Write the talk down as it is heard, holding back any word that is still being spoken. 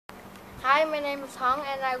Hi, my name is Hong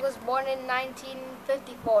and I was born in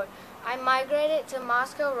 1954. I migrated to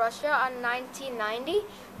Moscow, Russia in 1990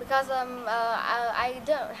 because I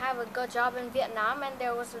didn't have a good job in Vietnam and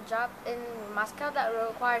there was a job in Moscow that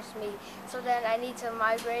requires me. So then I need to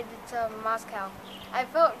migrate to Moscow. I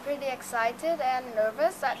felt pretty excited and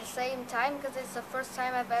nervous at the same time because it's the first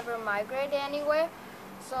time I've ever migrated anywhere.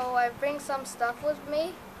 So I bring some stuff with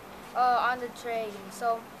me on the train.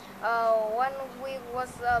 So when we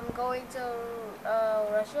was going to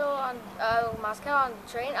Russia on Moscow on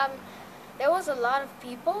the train, there was a lot of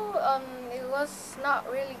people. It was not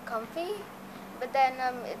really comfy, but then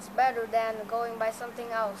it's better than going by something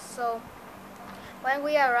else. So when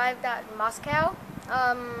we arrived at Moscow,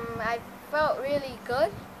 I felt really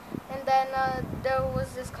good. And then there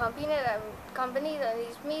was this company that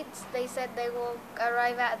needs me. They said they will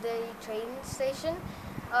arrive at the train station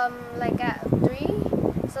like at 3.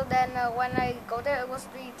 So then when I go there, it was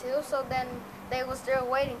 3 too. So then they was there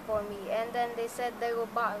waiting for me. And then they said they will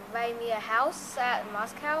buy me a house at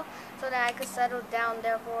Moscow so that I could settle down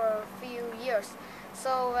there for a few years.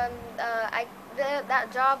 So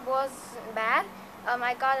that job wasn't bad.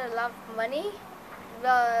 I got a lot of money.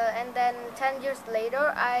 And then 10 years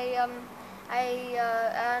later, in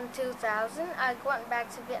 2000, I went back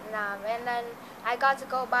to Vietnam, and then I got to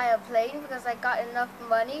go buy a plane because I got enough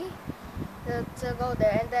money to go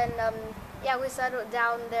there. And then yeah, we settled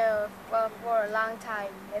down there for a long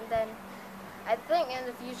time. And then I think in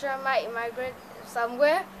the future I might migrate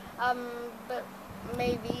somewhere, but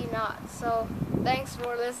maybe not. So thanks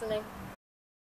for listening.